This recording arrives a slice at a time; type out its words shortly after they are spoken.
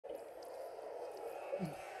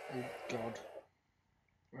Oh God.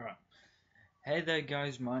 Right. Hey there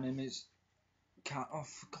guys, my name is oh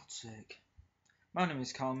for God's sake. My name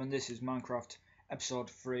is CALLUM and this is Minecraft episode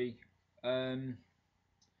 3. Today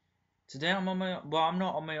I'm on my own. Well, I'm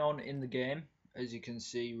not on my own in the game. As you can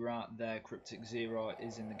see right there, Cryptic Zero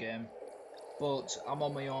is in the game. But I'm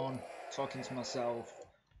on my own, talking to myself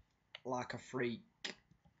like a freak.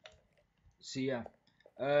 So yeah.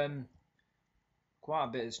 Quite a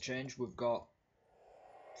bit has changed. We've got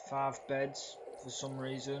 5 beds for some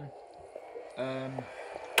reason.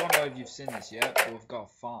 Don't know if you've seen this yet, but we've got a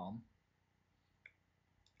farm.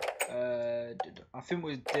 I think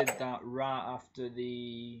we did that right after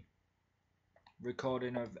the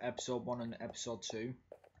recording of episode 1 and episode 2.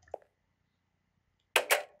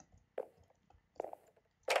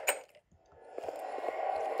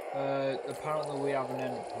 Apparently we have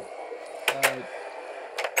an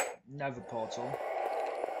nether portal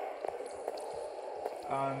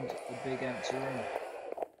and a big empty room.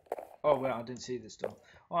 Oh wait, I didn't see this door.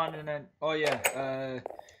 Oh, and then, oh yeah,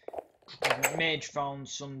 Mage found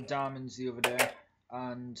some diamonds the other day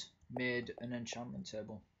and made an enchantment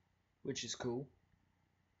table, which is cool.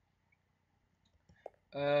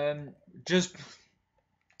 Just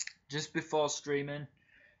before streaming,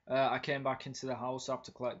 I came back into the house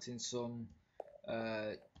after collecting some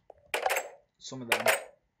of them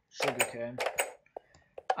sugarcane,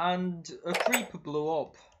 and a creeper blew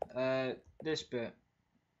up this bit,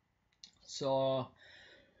 so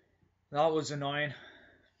that was annoying.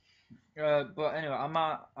 But anyway, I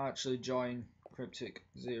might actually join Cryptic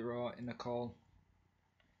Zero in a call.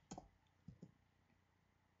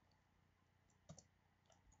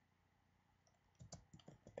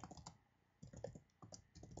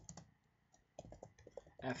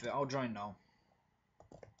 F it, I'll join now.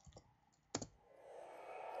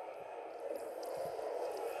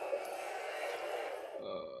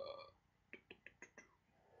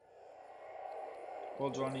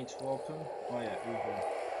 What do I need to open? Oh yeah,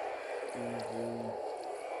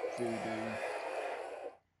 voodoo.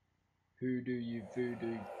 Hoodoo, you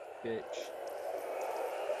voodoo bitch.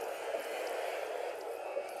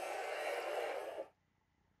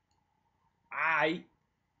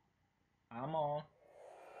 I'm on.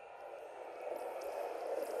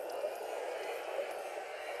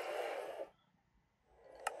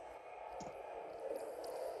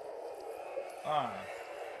 Ah.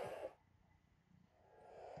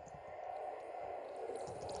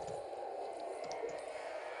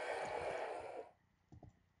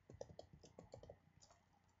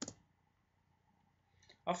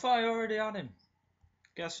 I thought I already had him.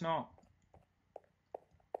 Guess not.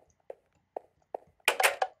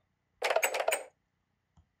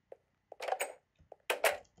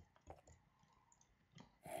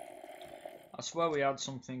 I swear we had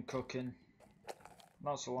something cooking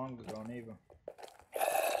not so long ago neither.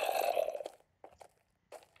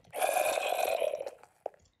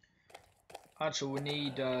 Actually, we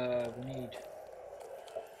need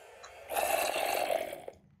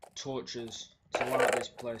torches to light this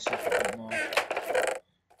place up a bit more,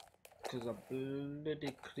 because a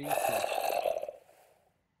bloody creeper.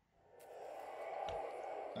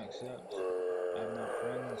 Except I'm not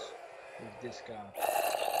friends with this guy.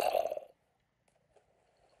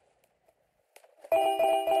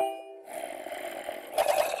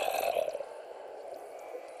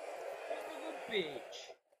 Son of a bitch.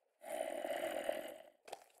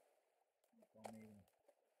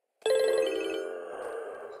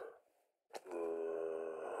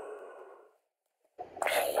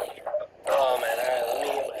 Oh man, alright, let me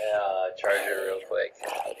get my charger real quick.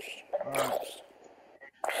 Alright.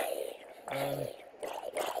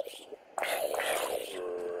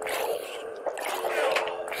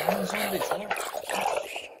 Damn zombies, what?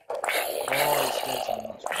 Oh, it's getting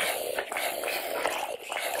much better.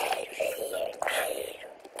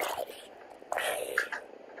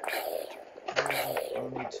 I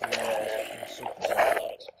need to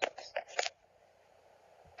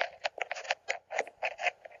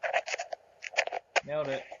nailed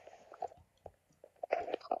it.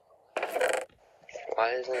 Why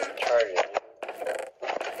isn't it charging?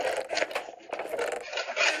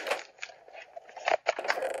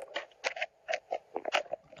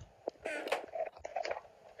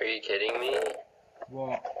 Are you kidding me?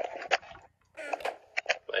 What?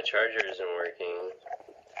 My charger isn't working.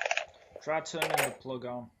 Try turning the plug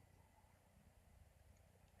on.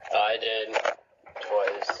 I did.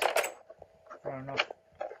 Twice. Fair enough.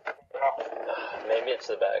 Maybe it's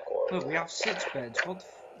the back one. Look, we have 6 beds. What the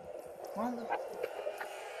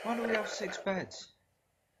why do we have 6 beds?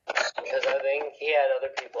 Because I think he had other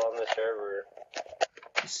people on the server.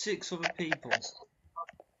 6 other people.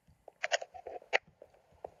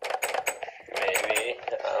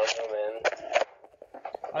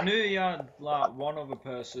 I knew you had like one other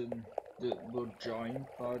person that would join,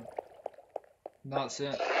 but that's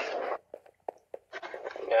it.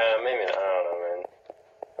 Yeah, maybe not. I don't know, man.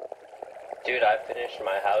 Dude, I finished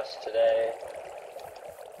my house today.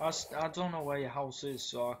 I don't know where your house is,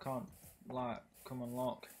 so I can't like come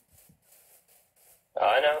unlock. Oh,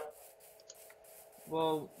 I know.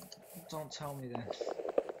 Well, don't tell me then.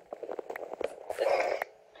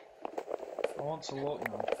 I want to look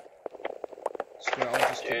now. Screw it, I'll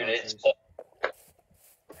just keep Dude, my it's... trees.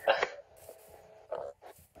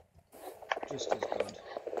 Just as good.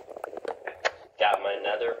 Got my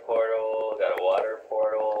nether portal, got a water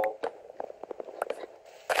portal.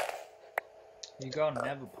 You got a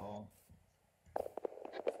nether portal.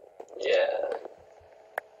 Yeah.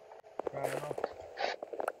 Right enough.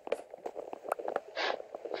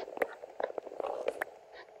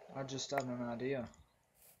 I just had an idea.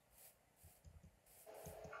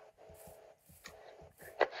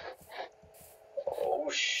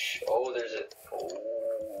 Oh, there's a...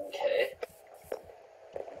 Okay.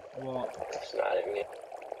 What? It's not even...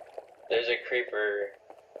 There's a creeper,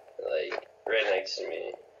 like, right next to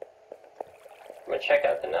me. I'm gonna check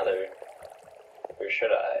out the nether. Or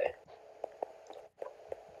should I?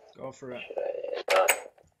 Go for it. Should I?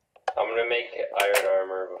 I'm gonna make iron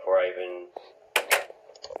armor before I even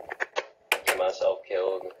get myself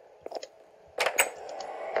killed.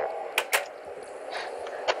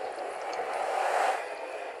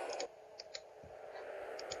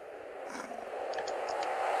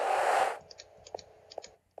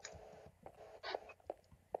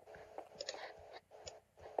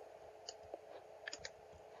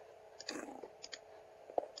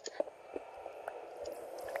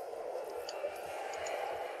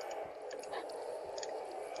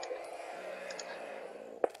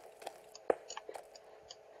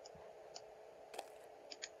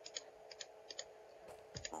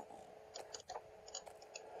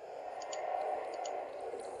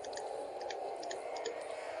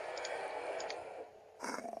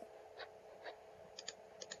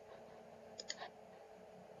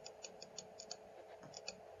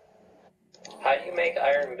 How do you make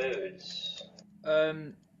iron boots?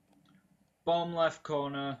 Bottom left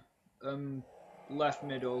corner, left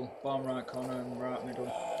middle, bottom right corner, and right middle.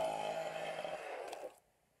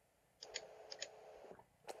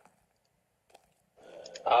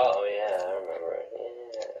 Oh yeah, I remember.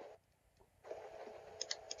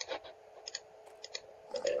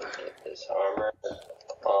 Yeah. Gotta get this armor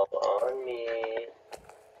all on me.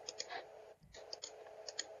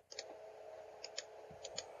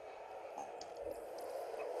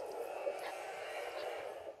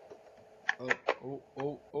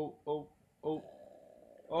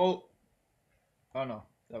 Oh. Oh no,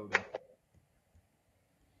 there we go.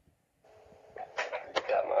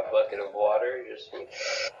 Got my bucket of water, just...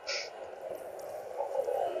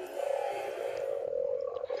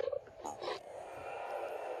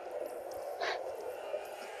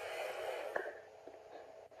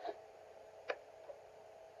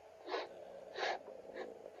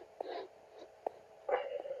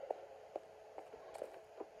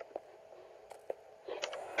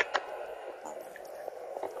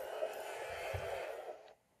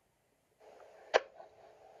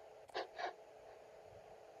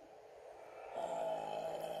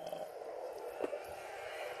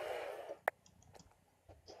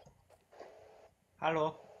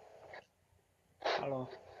 Hello. Hello.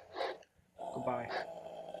 Goodbye.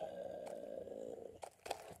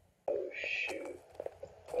 Oh shoot.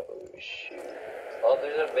 Oh shoot. Oh,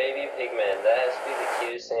 there's a baby pigman. That has to be the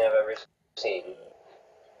cutest thing I've ever seen.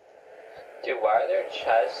 Dude, why are there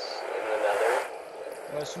chests in the nether?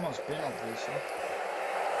 Well, someone's been obviously.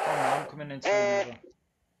 Oh no, I'm coming into the nether.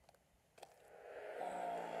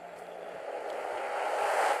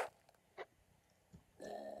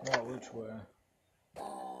 What, which way?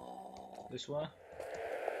 This way?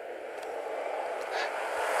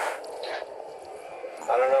 I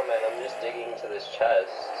don't know, man. I'm just digging to this chest.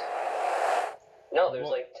 No, there's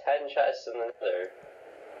What? like 10 chests in the nether.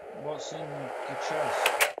 What's in the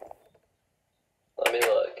chest? Let me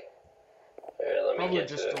look. Here, let me Probably get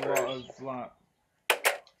just to it a first. lot of like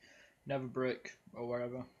nether brick or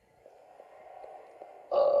whatever.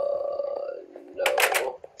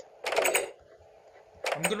 No.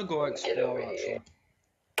 I'm gonna go explore actually. Here.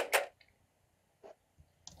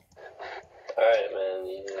 Alright, man.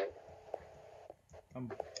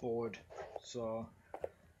 I'm bored, so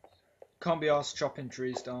can't be arsed chopping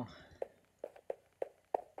trees down.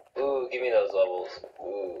 Ooh, give me those levels.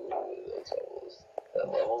 Ooh, those levels. That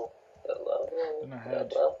level. That level. Gonna head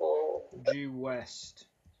That level. due west,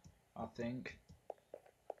 I think.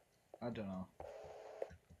 I don't know.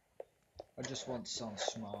 I just want to sound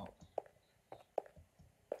smart.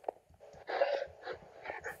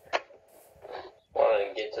 Want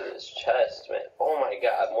to get to this chest, man. Oh my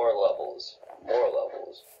god, more levels. More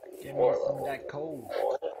levels. Give More me some levels. of that coal.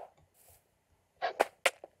 More.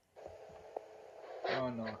 Oh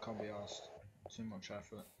no, I can't be asked. Too much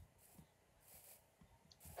effort.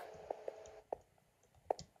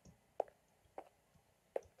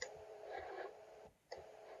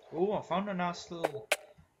 Oh, I found a nice little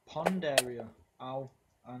pond area. Ow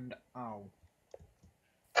and ow.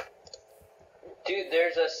 Dude,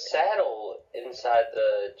 there's a saddle inside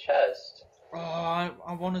the chest. Oh,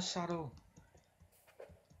 I want a saddle.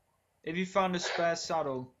 If you found a spare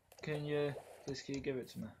saddle, can you give it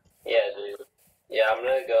to me? Yeah, dude. Yeah, I'm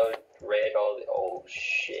gonna go raid all the. Oh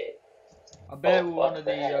shit. I bet we're one fuck of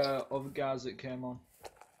the that. other guys that came on.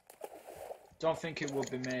 Don't think it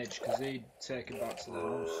would be Mage, because he'd take it back to the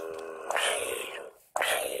house.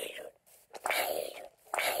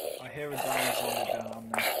 I hear a dying zombie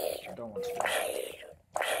behind me. I don't want to do it.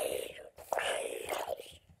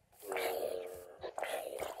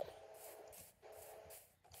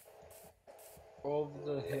 Over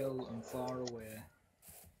the hill and far away.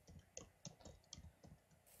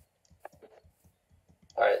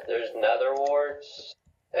 Alright, there's nether warts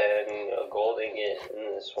and a gold ingot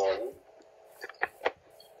in this one.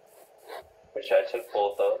 Which I took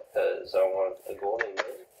both of because I want the gold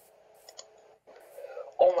ingot.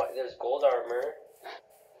 Oh my, there's gold armor.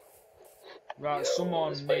 Right, Yo,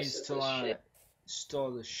 someone this place needs is to the like shit.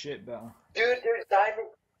 store the shit better. Dude,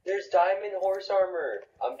 there's diamond horse armor.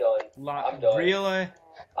 I'm done. Like, I'm done. really?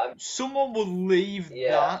 Someone will leave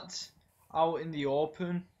that out in the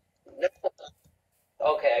open? No.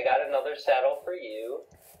 Okay, I got another saddle for you.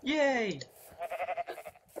 Yay!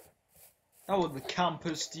 That was the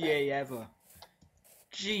campest yay ever.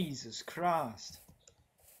 Jesus Christ.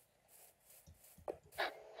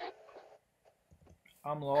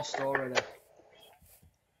 I'm lost already.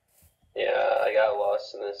 Yeah, I got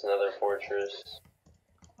lost in this nether fortress.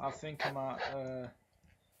 I think I might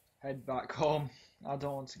head back home. I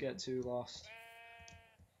don't want to get too lost.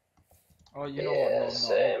 Oh, you know what? No, I'm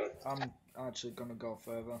same. not. I'm actually gonna go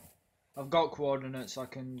further. I've got coordinates. I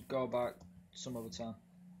can go back some other time.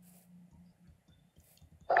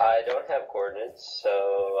 I don't have coordinates,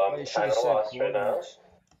 so I'm You should kind have of said lost right now. coordinates.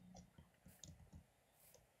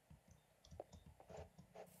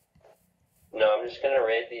 No, I'm just gonna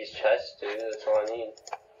raid these chests, dude. That's all I need.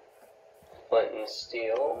 Flint and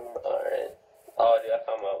steel. Alright. Oh, dude, I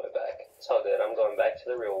found my way back. It's all good. I'm going back to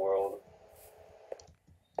the real world.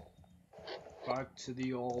 Back to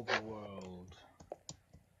the overworld.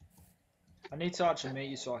 I need to actually meet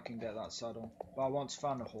you so I can get that saddle. But I want to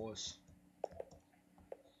find a horse.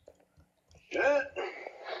 Shit.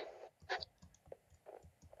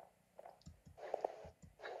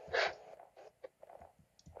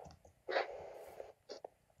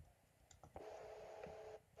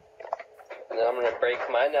 Now I'm gonna break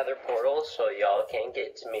my nether portal so y'all can't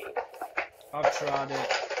get to me. I've tried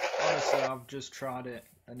it. Honestly, I've just tried it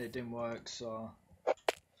and it didn't work, so...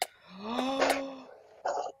 Oh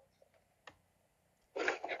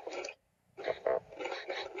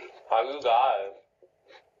How you guys?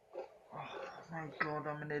 my god,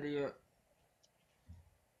 I'm an idiot.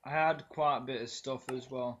 I had quite a bit of stuff as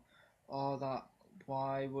well. Oh, that...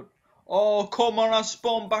 Why would... Oh, come on, I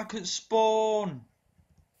spawned back at spawn!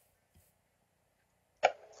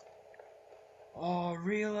 Oh,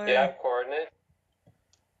 really? Do you have coordinates?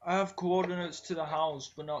 I have coordinates to the house,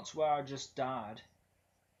 but not to where I just died.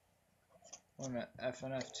 On F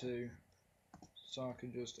and F2, so I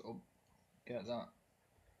can just get that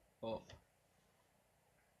up.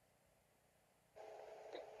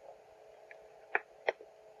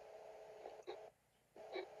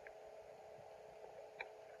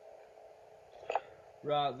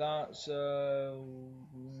 Right, that's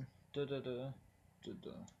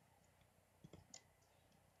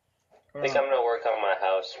I think I'm gonna work on my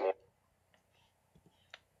house more.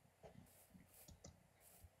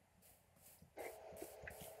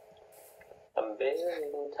 I'm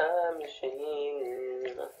building a time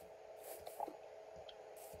machine.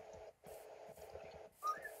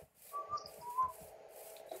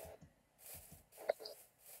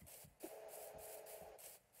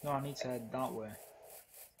 No, I need to head that way.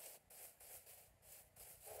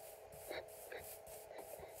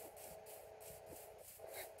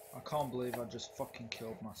 I can't believe I just fucking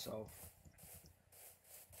killed myself.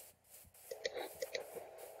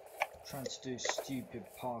 Trying to do stupid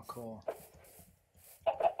parkour.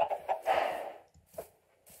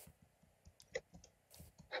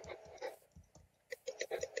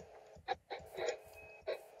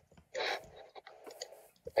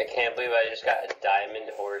 believe I just got a diamond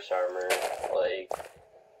horse armor. Like,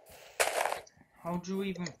 how'd you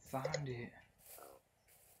even find it?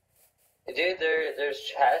 dude, there's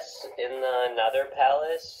chests in the Nether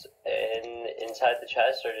Palace, and inside the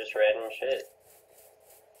chests are just random shit.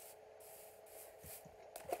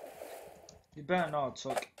 You better not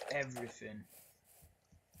took everything.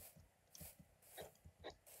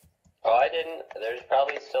 Oh, I didn't. There's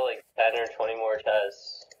probably still like 10 or 20 more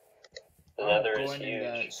chests. The Nether is going in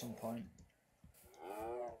there huge. at some point.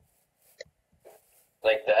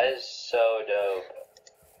 Like, that is so dope.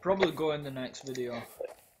 Probably go in the next video.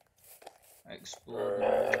 Explore the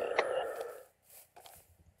Nether.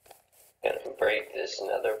 Gonna break this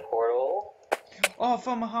Nether portal. Oh, I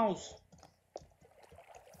found my house.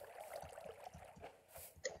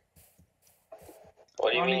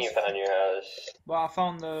 What do you mean you found your house? Well, I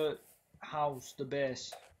found the house, the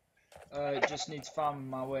base. Just need to find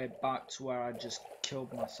my way back to where I just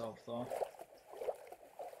killed myself, though.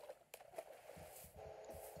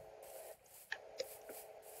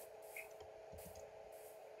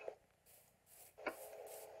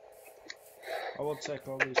 I will take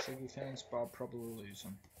all these sugar canes, but I'll probably lose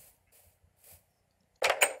them.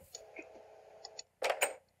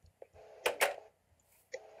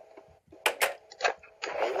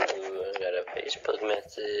 Ooh, I got a Facebook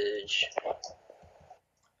message.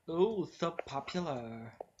 Ooh, so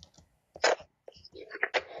popular.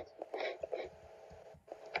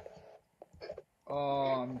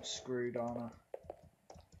 Oh, I'm screwed, aren't I?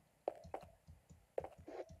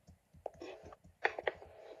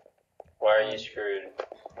 Why are you screwed?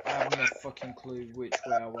 I have no fucking clue which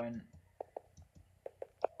way I went.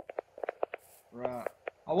 Right.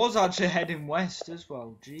 I was actually heading west as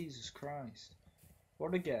well. Jesus Christ.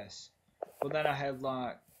 What a guess. But then I had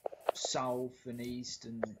like south and east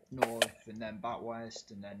and north and then back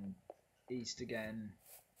west and then east again.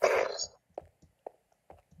 Oh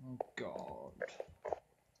god.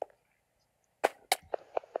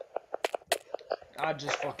 I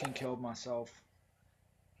just fucking killed myself.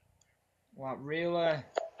 What, really?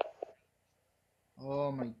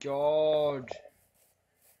 Oh my god.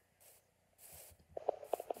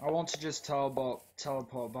 I want to just teleport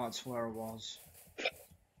back to where I was.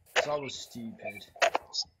 That was stupid.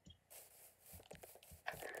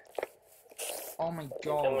 Oh my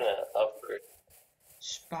god. I'm gonna upgrade.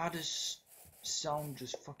 Spiders sound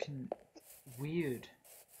just fucking weird.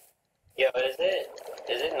 Yo, is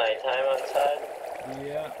it nighttime outside?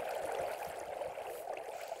 Yeah.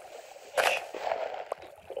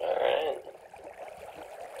 Alright.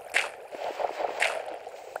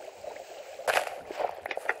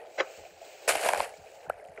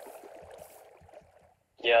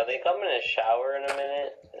 Yeah, they come in a shower in a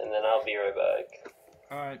minute, and then I'll be right back.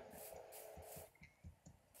 Alright.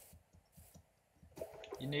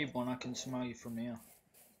 You need one, I can smell you from here.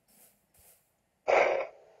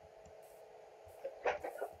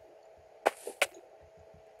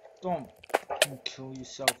 Don't fucking kill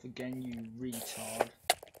yourself again, you retard.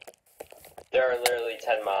 There are literally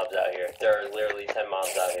 10 mobs out here. There are literally 10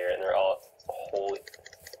 mobs out here, and they're all holy.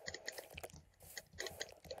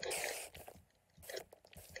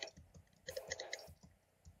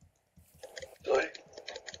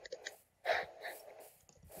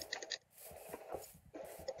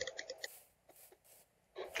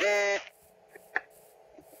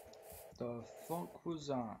 The fuck was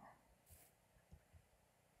that?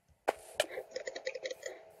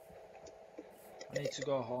 I need to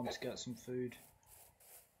go home to get some food.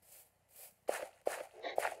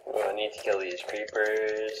 Ooh, I need to kill these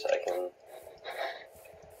creepers. I can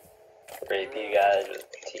rape you guys with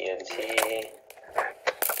TNT.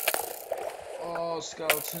 Oh,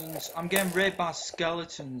 skeletons. I'm getting raped by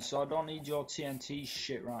skeletons, so I don't need your TNT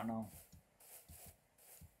shit right now.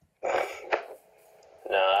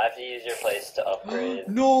 No, I have to use your place to upgrade.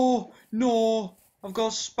 No! No! I've got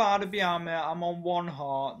a spider behind me. I'm on 1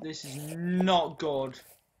 heart. This is not good.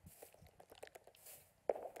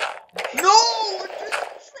 No! I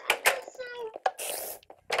just trapped myself!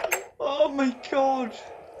 Oh my god!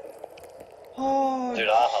 Oh, Dude,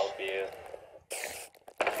 I'll help you.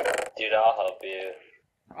 Dude, I'll help you.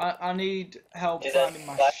 I need help Dude, finding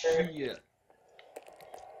my spider- shit.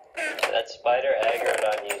 That spider aggroed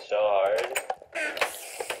on you so hard.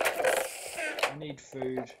 I need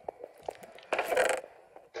food.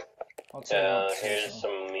 I'll take Yeah, that here's potato.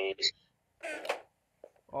 some meat.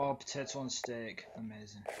 Oh, potato and steak.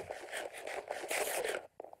 Amazing.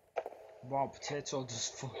 Wow, potato does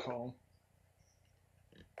fuck all.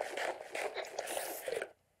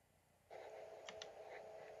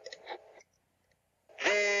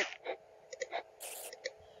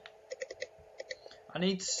 I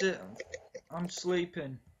need to sit. I'm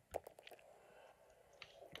sleeping.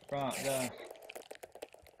 Right there.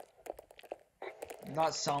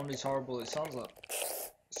 That sound is horrible. It sounds like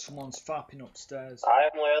someone's fapping upstairs.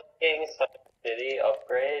 I'm literally getting some shitty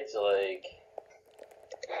upgrades, like...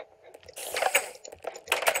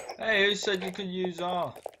 Hey, who said you could use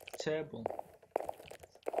our table?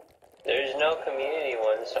 There's no community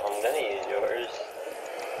one, so I'm gonna use yours.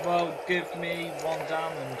 Well, give me 1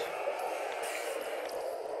 diamond.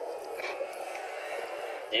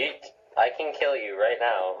 Dude, I can kill you right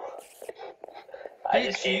now. I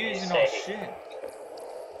just Bitch, gave you're you using our safe. shit.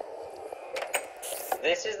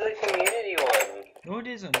 This is the community one. No, it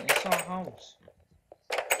isn't. It's our house.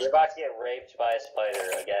 You're about to get raped by a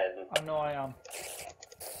spider again. I know I am.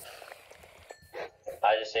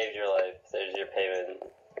 I just saved your life. There's your payment.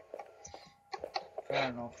 Fair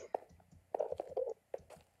enough.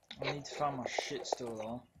 I need to find my shit still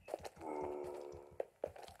though.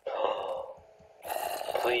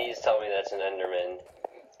 Please tell me that's an Enderman.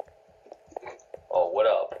 Oh, what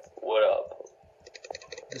up? What up?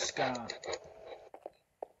 The sky.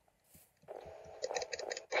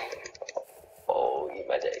 Oh, eat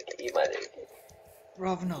my dick. Eat my dick.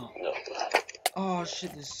 Rather not. No. Oh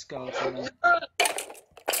shit, this is skeleton there.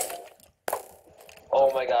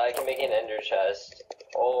 Oh my god, I can make an ender chest.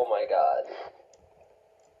 Oh my god.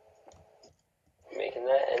 Making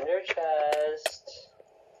that ender chest.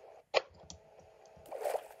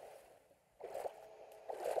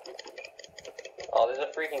 Oh, there's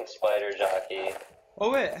a freaking spider jockey.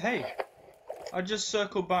 Oh wait, hey. I just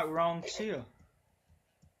circled back round here.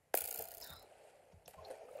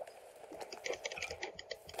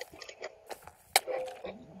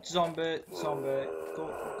 Zombie, go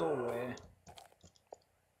away.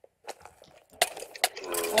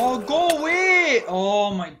 Oh, go away!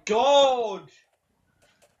 Oh my god!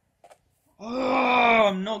 Oh,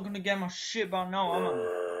 I'm not gonna get my shit back now, am I?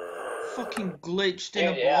 Fucking glitched in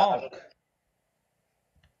a block.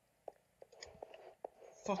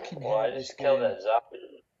 Fucking Well, I hate this just killed game. that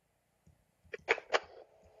zombie.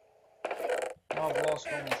 I've lost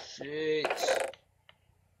all my shit.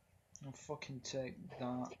 I'll fucking take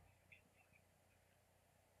that.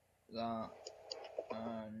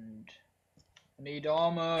 And I need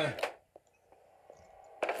armor.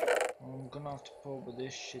 I'm gonna have to put up with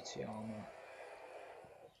this shitty armor.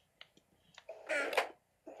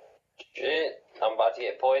 Shit, I'm about to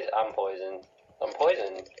get poisoned. I'm poisoned. I'm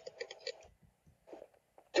poisoned.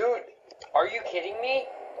 Dude, are you kidding me?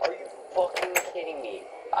 Are you fucking kidding me?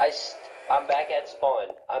 I'm back at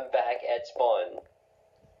spawn. I'm back at spawn.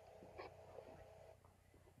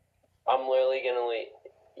 I'm literally gonna leave.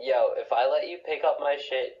 Yo, if I let you pick up my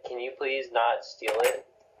shit, can you please not steal it?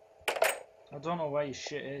 I don't know where your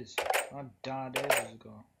shit is. I died ages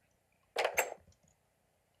ago.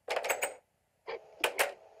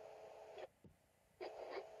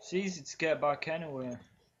 It's easy to get back anyway.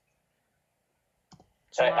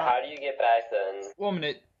 Alright, how do you get back then? 1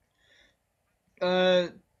 minute.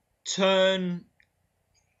 Turn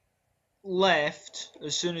left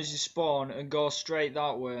as soon as you spawn and go straight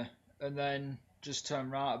that way, and then just turn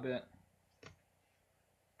right a bit.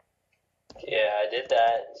 Yeah, I did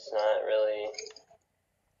that. It's not really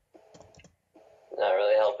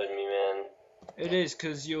helping me, man. It is,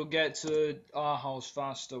 because you'll get to our house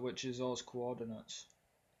faster, which is those coordinates.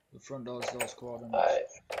 The front door is those coordinates. Alright.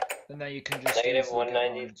 And then you can just Negative easily get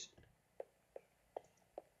 190. lines.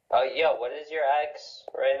 Oh, yeah, what is your X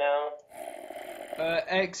right now?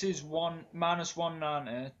 X is minus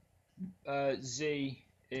 190. Z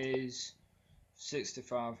is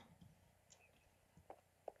 65.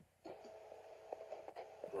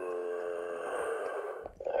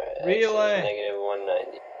 Alright, Really? X is negative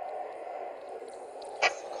 190.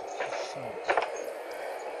 Shit.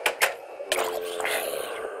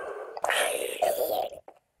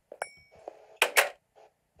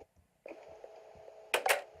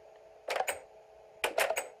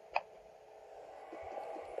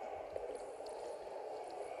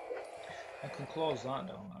 I can close that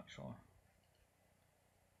down actually.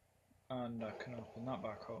 And I can open that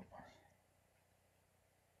back up.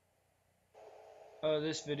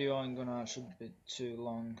 This video ain't gonna actually be too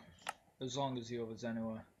long. As long as the others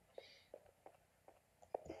anyway.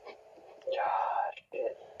 Gosh,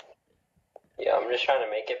 shit. Yeah, I'm just trying to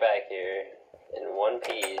make it back here in one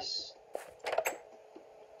piece.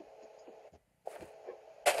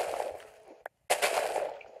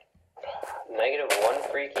 Negative 1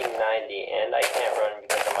 freaking 90, and I can't run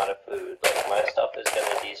because I'm out of food. Like, my stuff is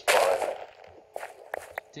gonna despawn.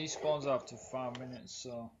 Despawns after 5 minutes,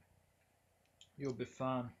 so you'll be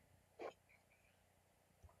fine.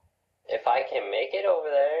 If If I can make it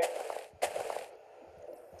over there.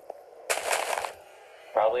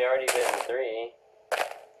 Probably already been 3.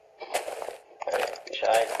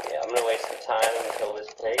 Alright, yeah, I'm gonna waste the time and kill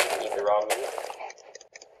this pig and eat the raw meat.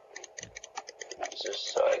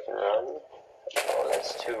 Just so I can run. Oh,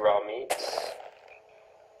 that's 2 raw meats.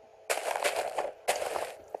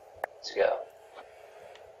 Let's go.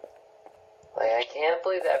 Like, I can't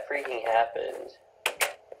believe that freaking happened.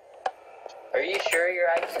 Are you sure your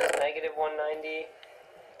ice is negative 190?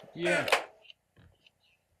 Yeah.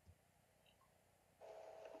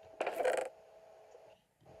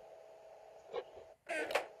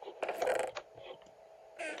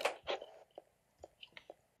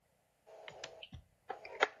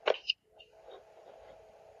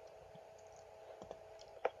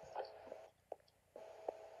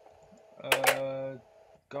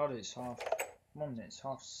 God, it's half. Monday, it's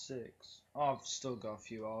 6:30. Oh, I've still got a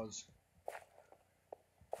few hours.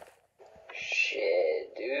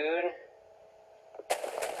 Shit, dude.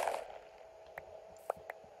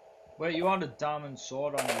 Wait, you had a diamond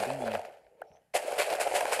sword on you, didn't you?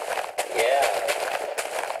 Yeah.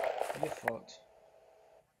 You're fucked.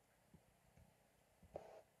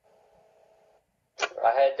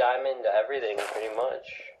 I had diamond everything pretty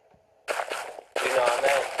much. You know,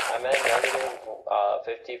 I'm at negative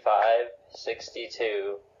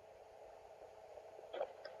 55.62.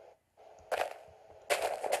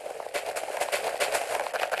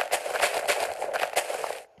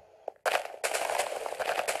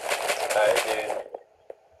 Alright, dude.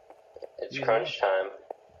 It's crunch time.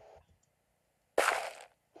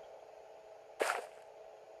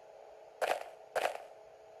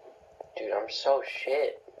 Dude, I'm so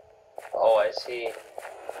shit. Oh, I see.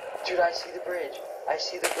 Dude, I see the bridge. I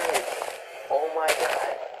see the bridge. Oh my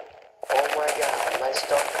god. Oh my god. My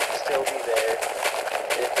stuff could still be there.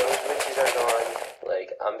 If those witches are gone,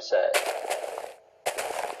 like, I'm set.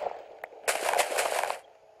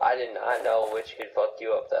 I did not know a witch could fuck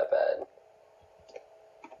you up that bad.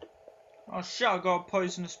 Oh shit, I got a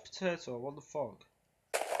poisonous potato. What the fuck?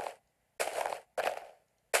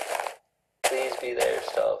 Please be there,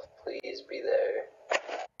 stuff. Please be there.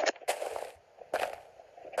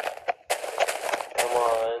 Come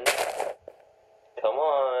on. Come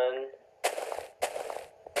on.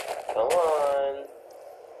 Come on.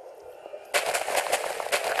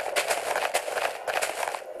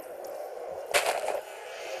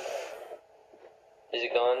 Is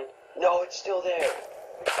it gone? No, it's still there.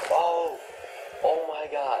 Oh. Oh my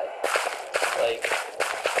god. Like,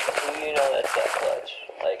 who you know that's that clutch?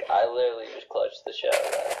 Like, I literally just clutched the shit out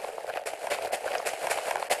of that.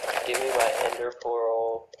 Give me my ender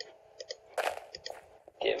pearl.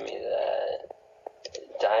 Give me that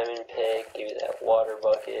diamond pick. Give me that water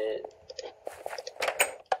bucket.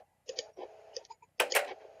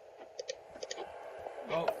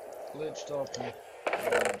 Oh, glitched open.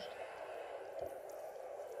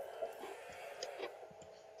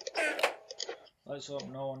 Let's hope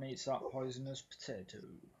no one eats that poisonous potato.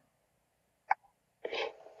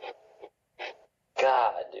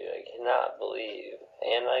 God, dude, I cannot believe.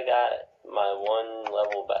 And I got my 1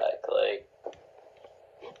 level back. Like,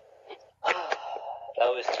 that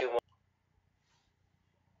was too much.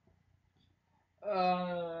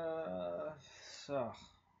 So.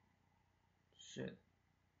 Shit.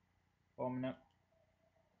 1 minute.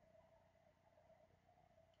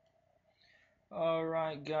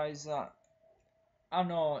 Alright, guys, that. I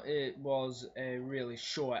know it was a really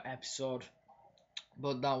short episode,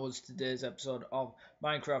 but that was today's episode of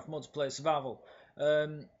Minecraft Multiplayer Survival.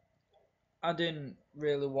 I didn't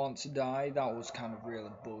really want to die. That was kind of really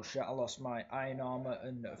bullshit. I lost my iron armor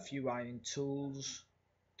and a few iron tools.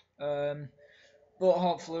 But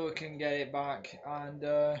hopefully we can get it back and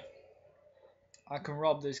I can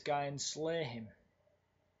rob this guy and slay him.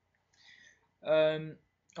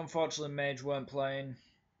 Unfortunately, Mage weren't playing.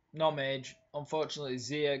 Not Mage. Unfortunately,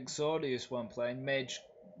 zexodious weren't playing. Mage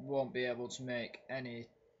won't be able to make any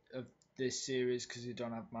of this series because he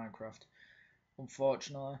don't have Minecraft.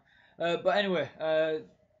 Unfortunately. But anyway,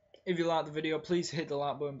 if you like the video, please hit the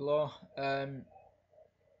like button below.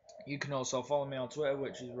 You can also follow me on Twitter,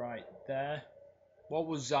 which is right there. What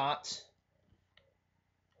was that?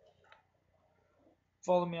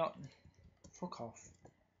 Follow me on... Fuck off.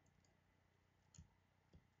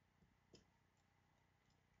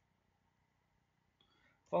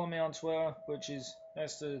 Follow me on Twitter, which is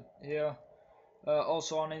next to here.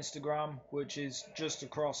 Also on Instagram, which is just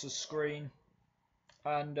across the screen.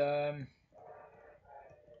 And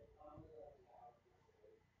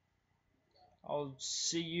I'll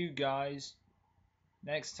see you guys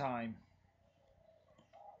next time.